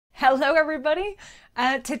Hello everybody!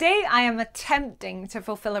 Today I am attempting to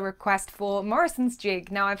fulfill a request for Morrison's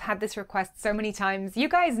Jig. Now I've had this request so many times. You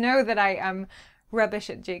guys know that I am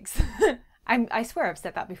rubbish at jigs. I swear I've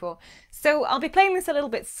said that before. So I'll be playing this a little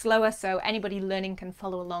bit slower so anybody learning can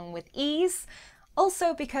follow along with ease.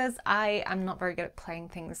 Also because I am not very good at playing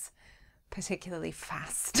things particularly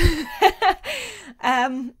fast.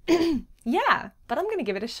 Yeah, but I'm gonna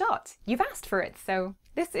give it a shot. You've asked for it, so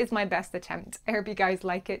this is my best attempt. I hope you guys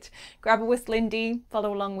like it. Grab a whistling D,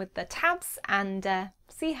 follow along with the tabs, and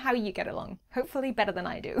see how you get along. Hopefully better than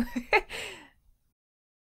I do.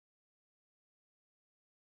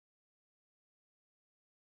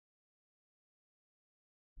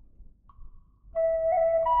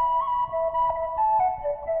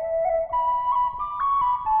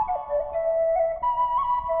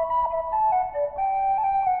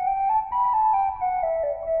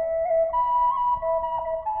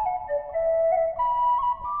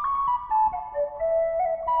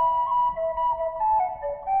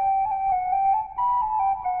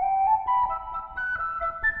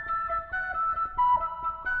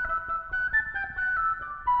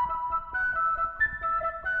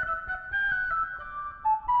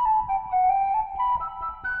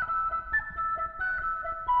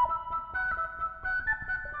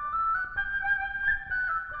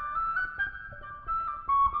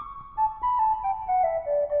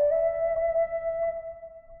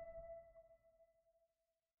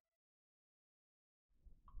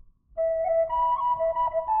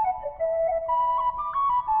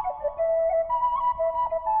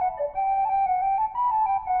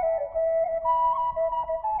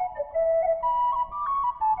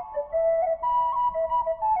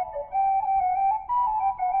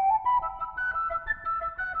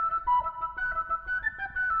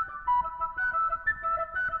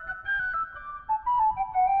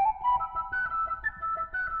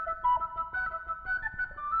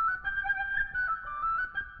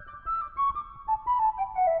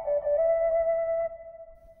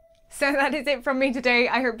 So that is it from me today.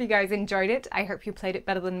 I hope you guys enjoyed it. I hope you played it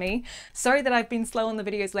better than me. Sorry that I've been slow on the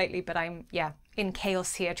videos lately, but I'm, in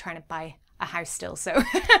chaos here trying to buy a house still. So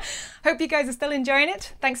hope you guys are still enjoying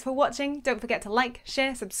it. Thanks for watching. Don't forget to like,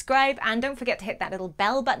 share, subscribe, and don't forget to hit that little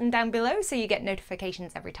bell button down below so you get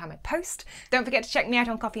notifications every time I post. Don't forget to check me out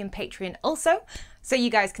on Ko-fi and Patreon also, so you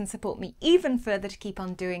guys can support me even further to keep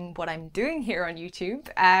on doing what I'm doing here on YouTube.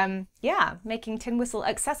 Making Tin Whistle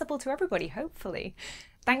accessible to everybody, hopefully.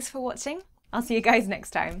 Thanks for watching. I'll see you guys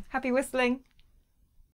next time. Happy whistling!